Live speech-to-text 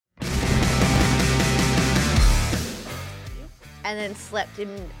and then slept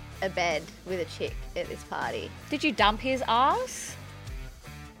in a bed with a chick at this party. Did you dump his ass?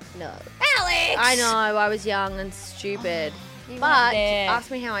 No. Alex! I know, I was young and stupid. You But weren't there.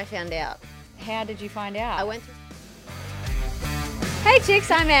 ask me how I found out. How did you find out? I went through... Hey chicks,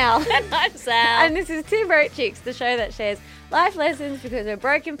 I'm Al. I'm Sal. And this is Two Broke Chicks, the show that shares life lessons because we're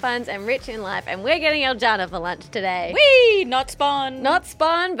broke in funds and rich in life, and we're getting El Jana for lunch today. Whee! Not spawn. Not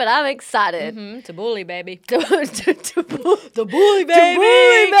spawn, but I'm excited. Tabbouleh, baby. Tabbouleh, baby.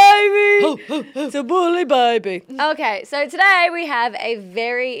 Tabbouleh, baby. Okay, so today we have a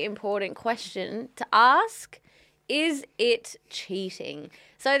very important question to ask. Is it cheating?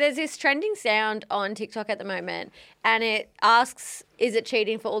 So there's this trending sound on TikTok at the moment, and it asks, is it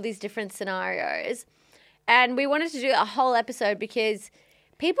cheating for all these different scenarios? And we wanted to do a whole episode because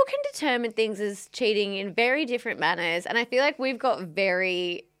people can determine things as cheating in very different manners, and I feel like we've got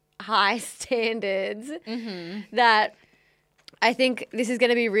very high standards that I think this is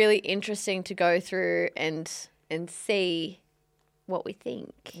going to be really interesting to go through and see what we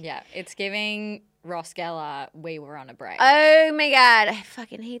think. Yeah, it's giving Ross Geller, we were on a break. Oh my God, I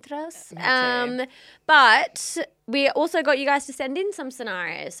fucking hate Ross. Me too. But we also got you guys to send in some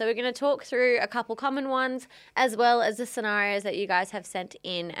scenarios. So we're going to talk through a couple common ones as well as the scenarios that you guys have sent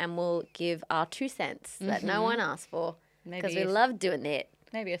in, and we'll give our 2 cents that no one asked for because we love doing that.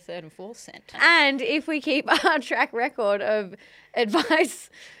 Maybe a third and fourth cent. And if we keep our track record of advice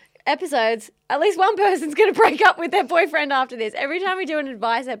episodes, at least one person's going to break up with their boyfriend after this. Every time we do an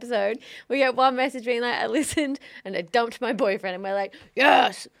advice episode, we get one message being like, I listened and I dumped my boyfriend. And we're like,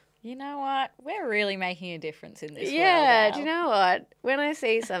 yes. You know what? We're really making a difference in this world. Yeah, Al. do you know what? When I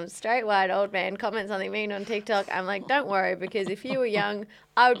see some straight white old man comment something mean on TikTok, I'm like, don't worry, because if you were young,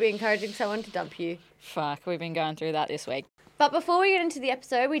 I would be encouraging someone to dump you. Fuck, we've been going through that this week. But before we get into the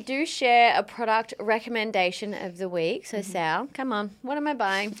episode, we do share a product recommendation of the week. So, Sal, come on. What am I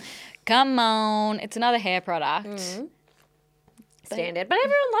buying? Come on. It's another hair product. Standard. But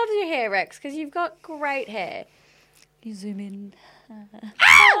everyone loves your hair, Rex, because you've got great hair. You zoom in. No,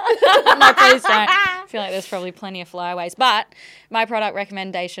 please don't. I feel like there's probably plenty of flyaways. But my product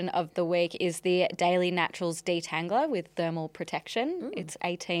recommendation of the week is the Daily Naturals Detangler with thermal protection. It's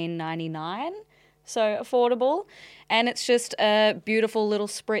 $18.99. So affordable, and it's just a beautiful little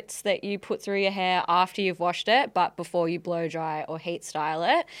spritz that you put through your hair after you've washed it, but before you blow dry or heat style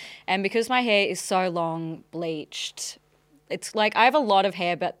it. And because my hair is so long bleached, it's like I have a lot of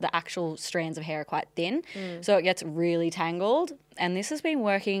hair, but the actual strands of hair are quite thin, so it gets really tangled. And this has been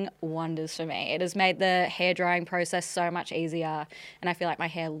working wonders for me. It has made the hair drying process so much easier, and I feel like my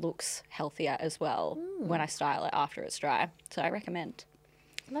hair looks healthier as well when I style it after it's dry. So I recommend.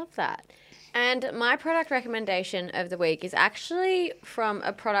 Love that. And my product recommendation of the week is actually from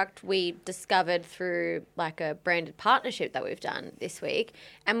a product we discovered through like a branded partnership that we've done this week.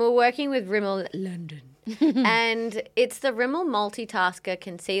 And we're working with Rimmel London. And it's the Rimmel Multitasker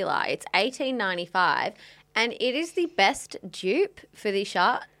Concealer. It's $18.95. And it is the best dupe for the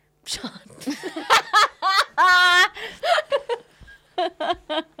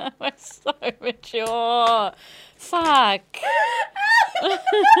We're so mature. Fuck.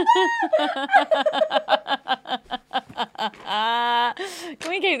 Can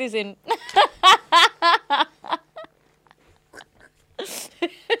we keep this in? It's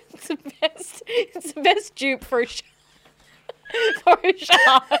the best dupe for a for a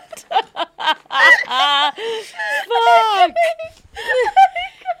shot. Fuck.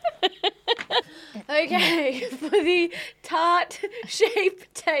 Okay, for the Tarte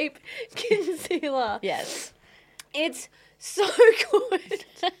Shape Tape Concealer. Yes. It's so good.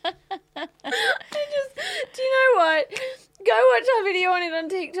 Do you know what? Go watch our video on it on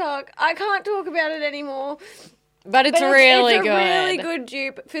TikTok. I can't talk about it anymore. But it's But really it's good. a really good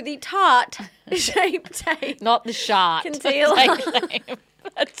dupe for the Tarte Shape Tape. Not the shart. Concealer.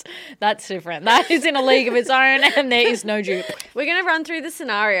 That's different. That is in a league of its own, and there is no dupe. We're going to run through the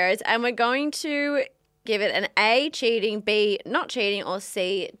scenarios, and we're going to give it an A, cheating, B, not cheating, or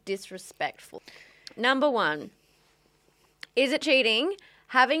C, disrespectful. Number 1, is it cheating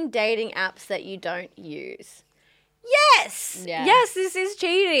having dating apps that you don't use? Yes! Yeah. Yes, this is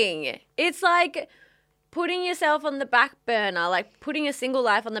cheating. It's like putting yourself on the back burner, like putting a single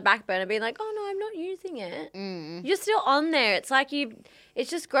life on the back burner, being like, oh no, I'm not using it. You're still on there. It's like it's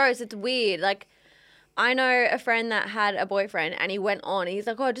just gross. It's weird. Like, I know a friend that had a boyfriend and he went on and he's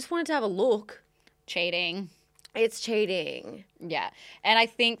like, oh, I just wanted to have a look. Cheating. It's cheating. Yeah. And I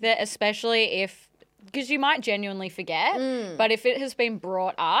think that especially because you might genuinely forget, but if it has been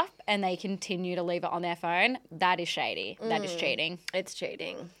brought up and they continue to leave it on their phone, that is shady. That is cheating. It's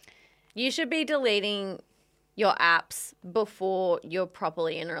cheating. You should be deleting your apps before you're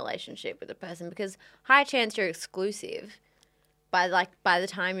properly in a relationship with a person, because high chance you're exclusive by the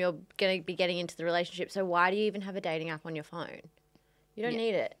time you're going to be getting into the relationship. So why do you even have a dating app on your phone? You don't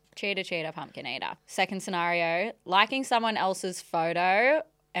need it. Cheater, cheater, pumpkin eater. Second scenario, liking someone else's photo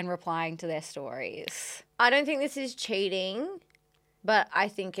and replying to their stories. I don't think this is cheating, but I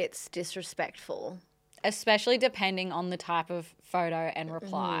think it's disrespectful. Especially depending on the type of photo and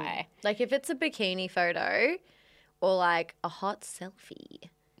reply. Like if it's a bikini photo or like a hot selfie,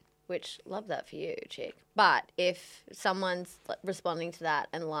 which love that for you, chick. But if someone's responding to that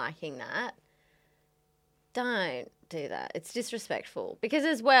and liking that, don't do that. It's disrespectful. Because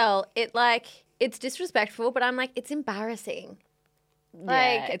as well, it's disrespectful, but I'm like, it's embarrassing.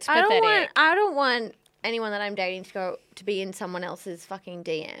 Like, it's pathetic. I don't want anyone that I'm dating to be in someone else's fucking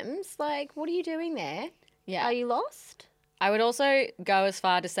DMs. Like, what are you doing there? Yeah. Are you lost? I would also go as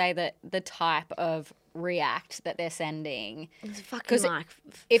far to say that the type of react that they're sending. It's fucking like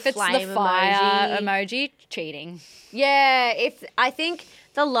if it's the flame fire emoji, cheating. Yeah, I think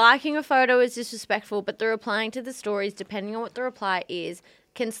the liking a photo is disrespectful, but the replying to the stories, depending on what the reply is,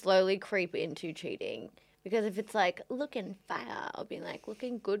 can slowly creep into cheating. Because if it's like, looking fire, I'll be like,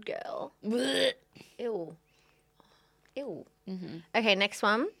 looking good, girl. Ew. Ew. Mm-hmm. Okay, next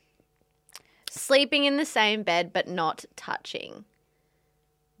one. Sleeping in the same bed but not touching.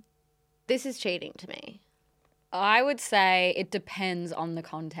 This is cheating to me. I would say it depends on the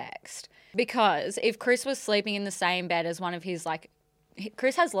context. Because if Chris was sleeping in the same bed as one of his,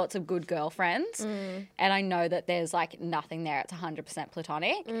 Chris has lots of good girlfriends, and I know that there's, nothing there. It's 100%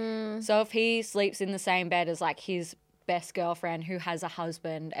 platonic. So if he sleeps in the same bed as, his best girlfriend who has a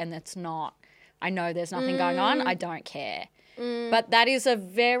husband and it's not, I know there's nothing going on, I don't care. But that is a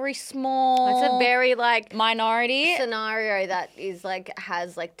very small... It's a very, minority scenario that is,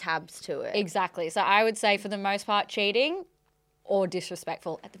 has, tabs to it. Exactly. So I would say for the most part cheating or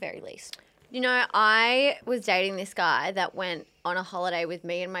disrespectful at the very least. You know, I was dating this guy that went on a holiday with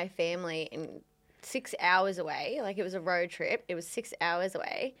me and my family in 6 hours away. It was a road trip. It was 6 hours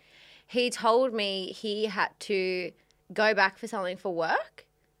away. He told me he had to go back for something for work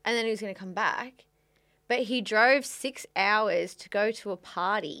and then he was going to come back. But he drove 6 hours to go to a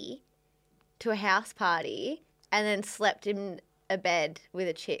party, to a house party, and then slept in a bed with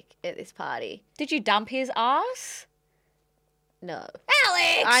a chick at this party. Did you dump his ass? No.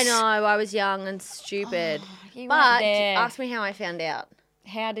 Alex! I know, I was young and stupid. You but weren't there. ask me how I found out.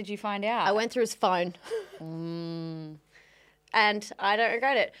 How did you find out? I went through his phone. And I don't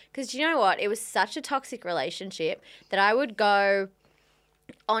regret it. Because you know what? It was such a toxic relationship that I would go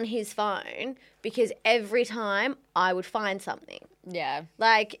on his phone because every time I would find something. Yeah.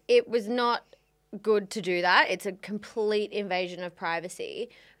 It was not good to do that. It's a complete invasion of privacy.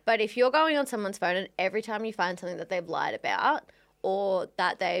 But if you're going on someone's phone and every time you find something that they've lied about or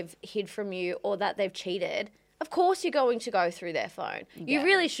that they've hid from you or that they've cheated, of course you're going to go through their phone. Yeah. You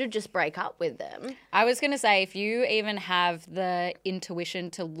really should just break up with them. I was going to say, if you even have the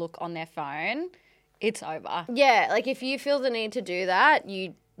intuition to look on their phone, it's over. Yeah, if you feel the need to do that,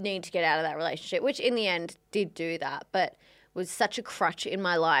 you need to get out of that relationship, which in the end did do that, but was such a crutch in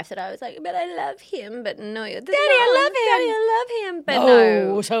my life that I was like, but I love him, but no. Daddy, I love him, but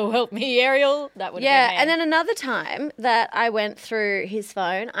no. Oh, so help me, Ariel. That would have been me. And then another time that I went through his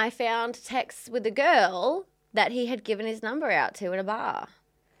phone, I found texts with a girl that he had given his number out to in a bar.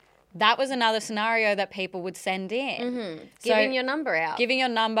 That was another scenario that people would send in. Mm-hmm. Giving your number out. Giving your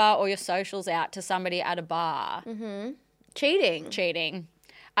number or your socials out to somebody at a bar. Mm-hmm. Cheating.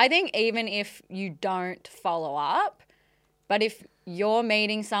 I think even if you don't follow up, but if you're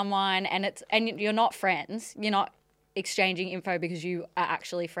meeting someone and you're not friends, you're not exchanging info because you are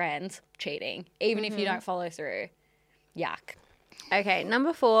actually friends, cheating. Even if you don't follow through. Yuck. Okay,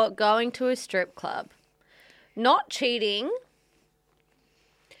 number 4, going to a strip club. Not cheating.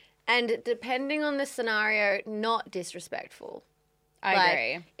 And depending on the scenario, not disrespectful. I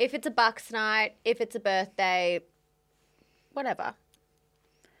agree. If it's a bucks night, if it's a birthday, whatever.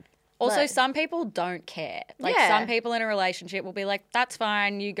 Also, some people don't care. Some people in a relationship will be like, that's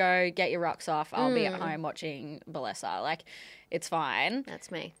fine, you go get your rocks off. I'll be at home watching Bellessa. It's fine. That's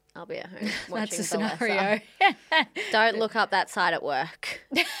me. I'll be at home watching That's the Bellessa. scenario. Don't look up that site at work.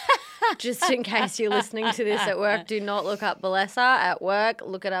 Just in case you're listening to this at work, do not look up Bellessa at work.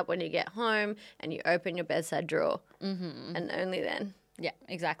 Look it up when you get home and you open your bedside drawer. Mm-hmm. And only then. Yeah,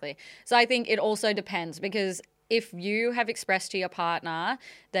 exactly. So I think it also depends because if you have expressed to your partner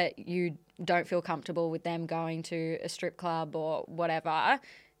that you don't feel comfortable with them going to a strip club or whatever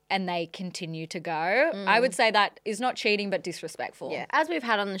and they continue to go, I would say that is not cheating but disrespectful. Yeah, as we've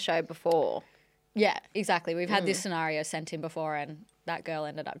had on the show before. Yeah, exactly. We've had this scenario sent in before and that girl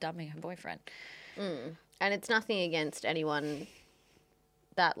ended up dumping her boyfriend. And it's nothing against anyone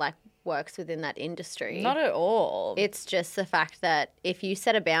that like works within that industry. Not at all. It's just the fact that if you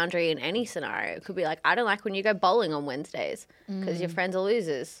set a boundary in any scenario, it could be like, I don't like when you go bowling on Wednesdays because your friends are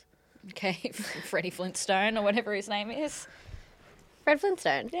losers. Okay, Freddie Flintstone or whatever his name is. Fred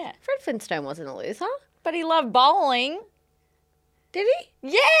Flintstone. Yeah. Fred Flintstone wasn't a loser. But he loved bowling. Did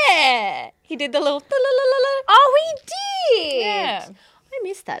he? Yeah. He did the little... Oh, he did. Yeah. I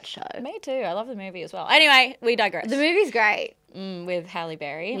missed that show. Me too. I love the movie as well. Anyway, we digress. The movie's great. With Halle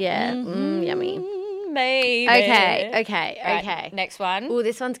Berry. Yeah. Yummy. Baby. Okay. Next one. Oh,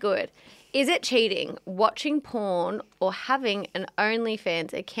 this one's good. Is it cheating, watching porn, or having an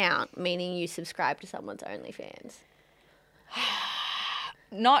OnlyFans account, meaning you subscribe to someone's OnlyFans?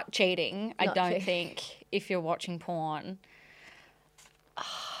 Not cheating, I Not don't cheating. think, if you're watching porn.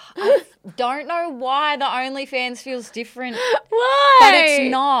 I don't know why the OnlyFans feels different, Why? but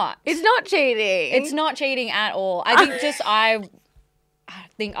it's not. It's not cheating. It's not cheating at all. I think I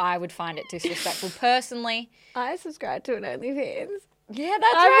think I would find it disrespectful personally. I subscribe to an OnlyFans. Yeah,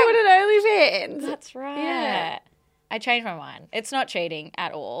 that's I bought an OnlyFans. That's right. Yeah. I changed my mind. It's not cheating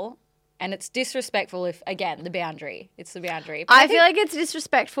at all. And it's disrespectful if, again, the boundary. It's the boundary. But I feel like it's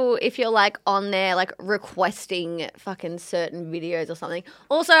disrespectful if you're like on there like requesting fucking certain videos or something.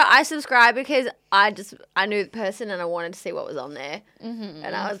 Also, I subscribe because I knew the person and I wanted to see what was on there, and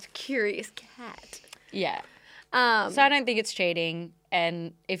I was a curious cat. yeah. So I don't think it's cheating.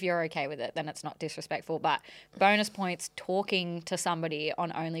 And if you're okay with it, then it's not disrespectful. But bonus points talking to somebody on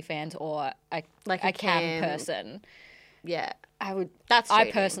OnlyFans or a cam cam. person. Yeah, That's I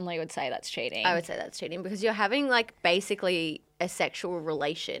cheating. personally would say that's cheating. I would say that's cheating because you're having like basically a sexual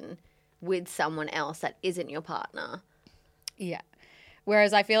relation with someone else that isn't your partner. Yeah.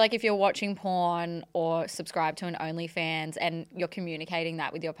 Whereas I feel like if you're watching porn or subscribe to an OnlyFans and you're communicating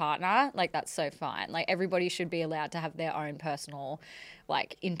that with your partner, like that's so fine. Like everybody should be allowed to have their own personal,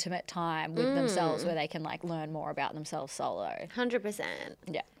 like intimate time with themselves where they can like learn more about themselves solo. 100%.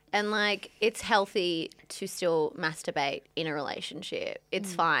 Yeah. And, like, it's healthy to still masturbate in a relationship.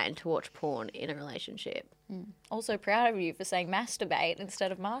 It's fine to watch porn in a relationship. Also proud of you for saying masturbate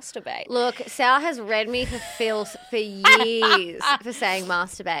instead of masturbate. Look, Sal has read me for years for saying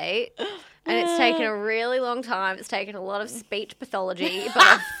masturbate. And it's taken a really long time. It's taken a lot of speech pathology. But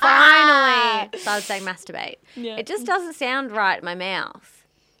I finally started saying masturbate. Yeah. It just doesn't sound right in my mouth.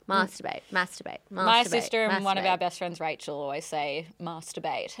 Masturbate. My sister and one of our best friends, Rachel, always say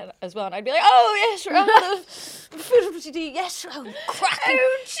masturbate as well. And I'd be like, oh, yes, yes, oh, cracking.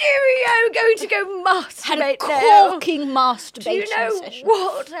 Oh, cheerio, going to go Had a masturbate now. corking masturbation Do you know session.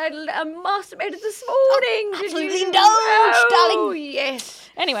 what? I masturbated this morning. Did absolutely you? indulge, Oh, darling. yes.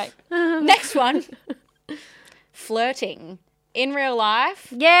 Anyway, next one. Flirting. In real life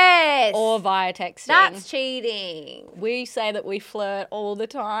Yes. or via texting. That's cheating. We say that we flirt all the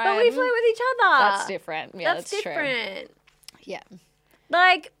time. But we flirt with each other. That's different. Yeah, that's true. different. Yeah.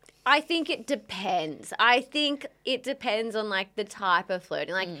 Like, I think it depends. I think it depends on, like, the type of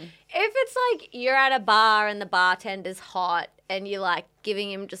flirting. Like, if it's, like, you're at a bar and the bartender's hot and you're, like, giving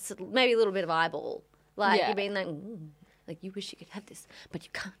him just maybe a little bit of eyeball. Like, Yeah. you're being like, like, you wish you could have this, but you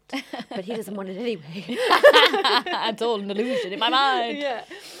can't. But he doesn't want it anyway. It's all an illusion in my mind. Yeah.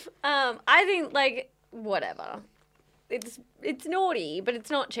 I think, like, whatever. It's naughty, but it's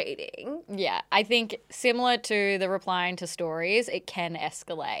not cheating. Yeah, I think similar to the replying to stories, it can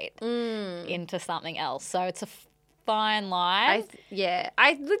escalate into something else. So it's a fine line.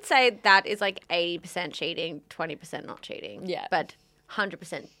 I would say that is like 80% cheating, 20% not cheating. Yeah. But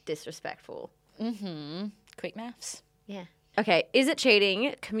 100% disrespectful. Quick maths. Yeah. Okay, is it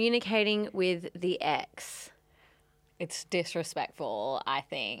cheating communicating with the ex? It's disrespectful, I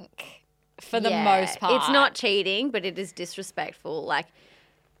think, for the Yeah, most part. It's not cheating, but it is disrespectful. Like,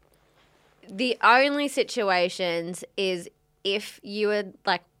 the only situations is if you are,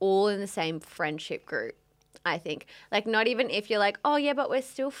 like, all in the same friendship group, I think. Like, not even if you're like, oh, yeah, but we're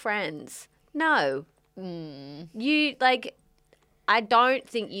still friends. No. You, like, I don't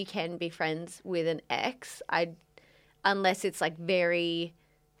think you can be friends with an ex unless it's, like, very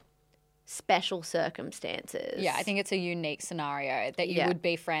special circumstances. Yeah, I think it's a unique scenario that you Yeah. would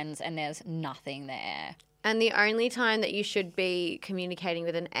be friends and there's nothing there. And the only time that you should be communicating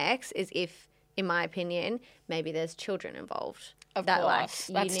with an ex is if, in my opinion, maybe there's children involved. Of that, course,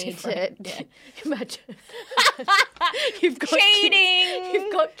 like, that's you need different. to imagine. You've got Cheating! Kids,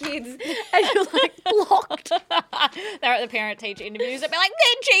 you've got kids and you're, like, blocked. They're at the parent-teacher interviews. They'll be like,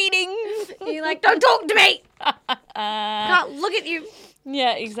 they're cheating. You're like, don't talk to me. Can't look at you.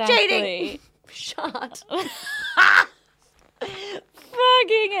 Yeah, exactly. Shut.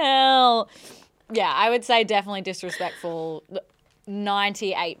 Fucking hell. Yeah, I would say definitely disrespectful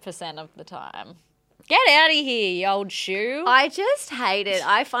 98% of the time. Get out of here, you old shoe. I just hate it.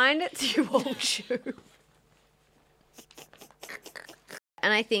 I find it too old shoe.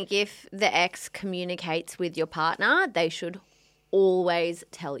 And I think if the ex communicates with your partner, they should always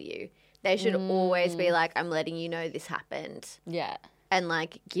tell you. They should always be like, I'm letting you know this happened. Yeah. And,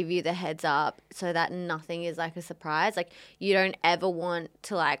 like, give you the heads up so that nothing is, like, a surprise. Like, you don't ever want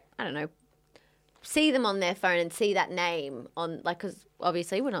to, like, I don't know, see them on their phone and see that name on, like, because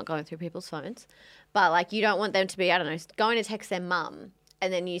obviously we're not going through people's phones. But, like, you don't want them to be, I don't know, going to text their mum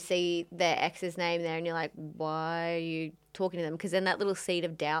and then you see their ex's name there and you're like, why are you talking to them? Because then that little seed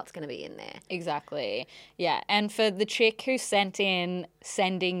of doubt's going to be in there. Exactly. Yeah. And for the chick who sent in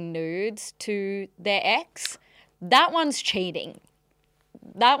sending nudes to their ex, that one's cheating.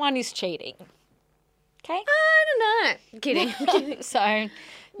 That one is cheating. Okay? I don't know. Kidding. So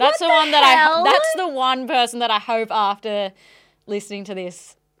that's the one that that's the one person that I hope after listening to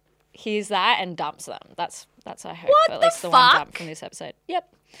this hears that and dumps them. That's I hope. What at least the the one fuck? dump from this episode.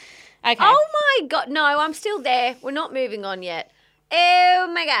 Yep. Okay. Oh my God. No, I'm still there. We're not moving on yet.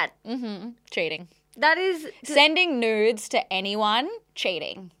 Oh my God. Cheating. That is. Sending nudes to anyone,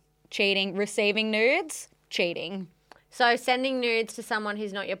 cheating. Cheating. Receiving nudes, cheating. So sending nudes to someone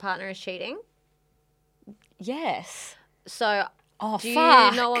who's not your partner is cheating? Yes. So Oh, do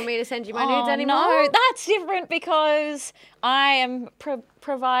fuck. you not want me to send you my nudes anymore? No, that's different because I am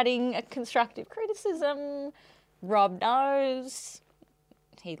providing a constructive criticism. Rob knows.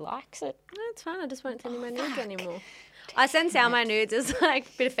 He likes it. That's fine. I just won't send you my nudes anymore. I send Sal my nudes as like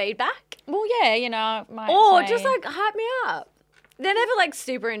a bit of feedback. Well, yeah, you know. Might Or say- just like hype me up. They're never like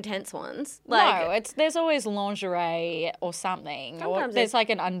super intense ones. Like, no, there's always lingerie or something. Or Sometimes there's there's like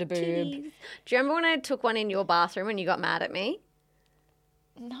an underboob. do you remember when I took one in your bathroom and you got mad at me?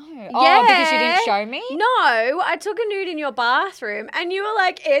 No. Oh, because you didn't show me? No, I took a nude in your bathroom and you were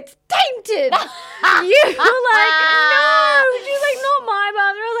like, it's tainted. You were like, no. She was like, not my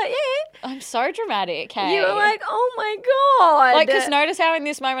bathroom. I was like, yeah. I'm so dramatic, hey? You were like, oh my God. Like, because notice how in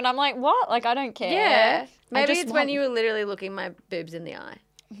this moment I'm like, what? Like, I don't care. Yeah. Maybe just it's when want- you were literally looking my boobs in the eye.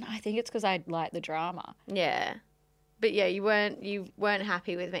 I think it's because I like the drama. Yeah. But yeah, you weren't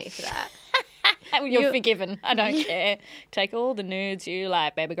happy with me for that. You're forgiven. I don't care. Take all the nudes you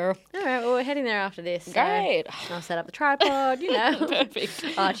like, baby girl. All right, well, we're heading there after this. So Great. I'll set up the tripod, you know. Perfect.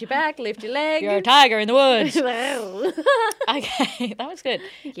 Arch your back, lift your leg. You're a tiger in the woods. Thank Okay, that was good.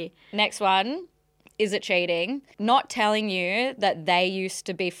 you. Next one. Is it cheating? Not telling you that they used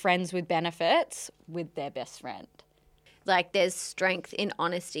to be friends with benefits with their best friend. Like, there's strength in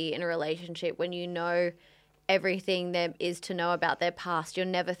honesty in a relationship when you know everything there is to know about their past. You're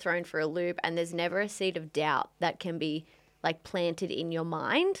never thrown for a loop and there's never a seed of doubt that can be, like, planted in your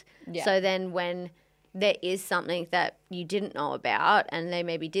mind. Yeah. So then when there is something that you didn't know about and they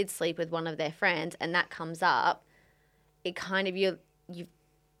maybe did sleep with one of their friends and that comes up, it kind of, you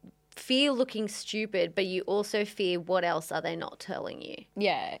fear looking stupid, but you also fear what else are they not telling you?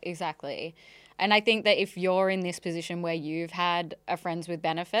 Yeah, exactly. And I think that if you're in this position where you've had a friends with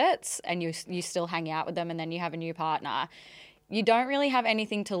benefits and you still hang out with them and then you have a new partner, you don't really have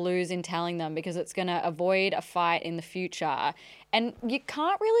anything to lose in telling them because it's going to avoid a fight in the future. And you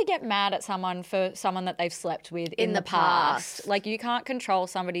can't really get mad at someone for someone that they've slept with in the past. Like, you can't control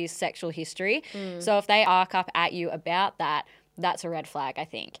somebody's sexual history. So if they arc up at you about that, that's a red flag, I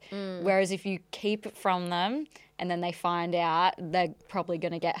think. Whereas if you keep it from them and then they find out, they're probably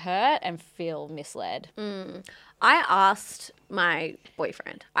going to get hurt and feel misled. I asked my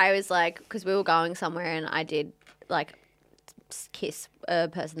boyfriend. I was like, because we were going somewhere and I did like kiss a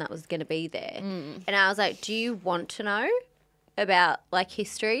person that was going to be there. And I was like, do you want to know about like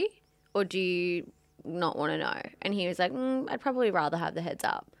history or do you not want to know? And he was like, I'd probably rather have the heads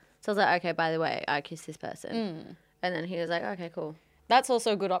up. So I was like, okay, by the way, I kissed this person. And then he was like, okay, cool. That's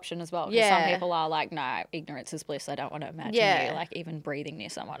also a good option as well. Because some Yeah. people are like, no, ignorance is bliss. I don't want to imagine Yeah. you like even breathing near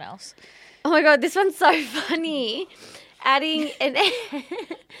someone else. Oh my God, this one's so funny.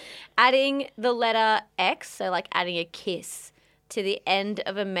 Adding the letter X, so like adding a kiss to the end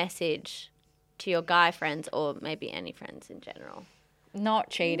of a message to your guy friends or maybe any friends in general. Not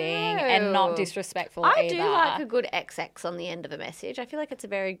cheating and not No. disrespectful I either. do like a good XX on the end of a message. I feel like it's a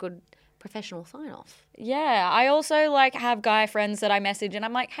very good professional sign off. Yeah, I also like have guy friends that I message and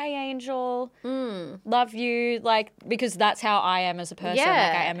I'm like, hey, Angel, love you. Like, because that's how I am as a person. Like,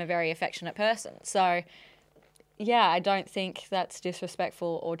 Yeah. I am a very affectionate person. So, yeah, I don't think that's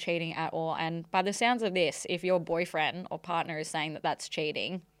disrespectful or cheating at all. And by the sounds of this, if your boyfriend or partner is saying that that's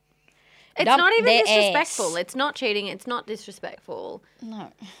cheating, It's dump not even their disrespectful. ass. It's not cheating. It's not disrespectful.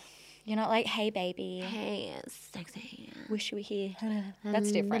 No. You're not like, hey, baby, Hey, sexy. wish you were here.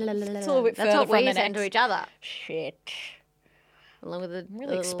 That's different. It's a little bit That's further what from we the send to next. each other. Shit. Along with the I'm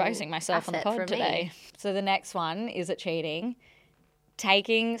really exposing myself on the pod today. So the next one, is it cheating?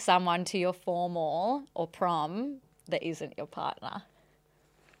 Taking someone to your formal or prom that isn't your partner.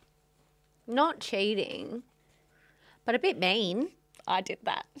 Not cheating, but a bit mean. I did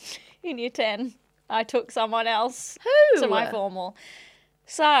that in year 10. I took someone else Who? to my formal.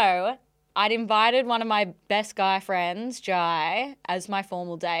 So I'd invited one of my best guy friends, Jai, as my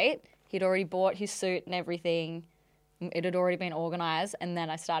formal date. He'd already bought his suit and everything. It had already been organised. And then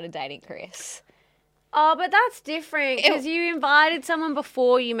I started dating Chris. Oh, but that's different because you invited someone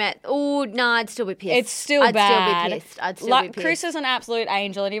before you met. Oh, no, I'd still be pissed. It's still I'd bad. still be pissed. I'd still be pissed. Chris is an absolute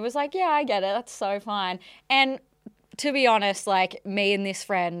angel, and he was like, yeah, I get it. That's so fine. And to be honest, like, me and this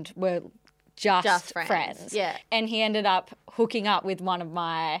friend were just friends. Yeah. And he ended up hooking up with one of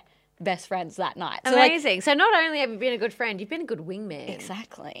my best friends that night. So, like, Amazing. So not only have you been a good friend, you've been a good wingman.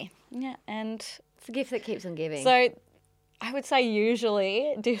 exactly. Yeah. And It's a gift that keeps on giving. so I would say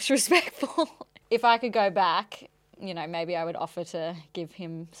usually disrespectful. If I could go back, you know, maybe I would offer to give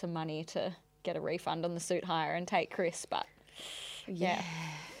him some money to get a refund on the suit hire and take Chris, but yeah.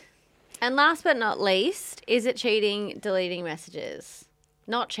 And last but not least, is it cheating deleting messages?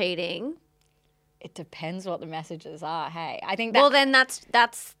 Not cheating. It depends what the messages are, hey. I think that... Well, then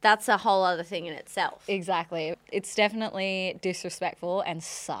that's a whole other thing in itself. Exactly. It's definitely disrespectful and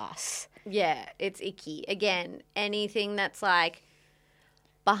sus. Yeah, it's icky. Again, anything that's like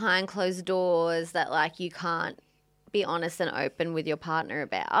behind closed doors that like you can't be honest and open with your partner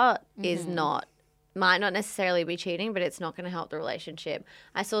about is might not necessarily be cheating, but it's not going to help the relationship.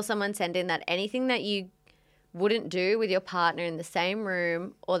 I saw someone send in that anything that you wouldn't do with your partner in the same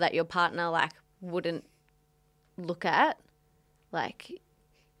room or that your partner like wouldn't look at, like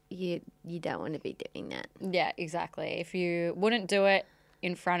you don't want to be doing that. Yeah, exactly. If you wouldn't do it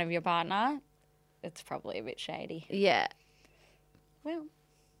in front of your partner, it's probably a bit shady. Yeah. Well,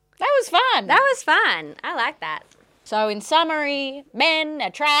 that was fun. That was fun. I like that. So in summary, men are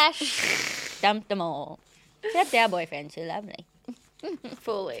trash. Dump them all. Except our boyfriends are lovely.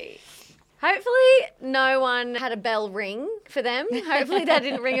 Fully. Hopefully no one had a bell ring for them. Hopefully that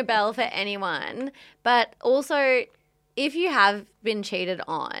didn't ring a bell for anyone. But also, if you have been cheated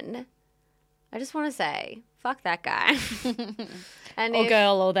on, I just want to say, fuck that guy. And Or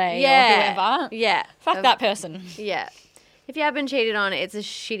girl or they yeah, or whoever. Yeah. Fuck that person. Yeah. If you have been cheated on, it's a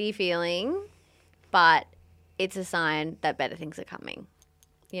shitty feeling, but it's a sign that better things are coming,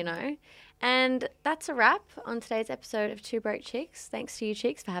 you know? And that's a wrap on today's episode of Two Broke Chicks. Thanks to you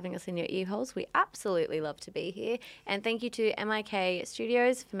chicks for having us in your ear holes. We absolutely love to be here. And thank you to MIK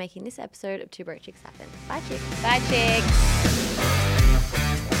Studios for making this episode of Two Broke Chicks happen. Bye, chicks. Bye, chicks.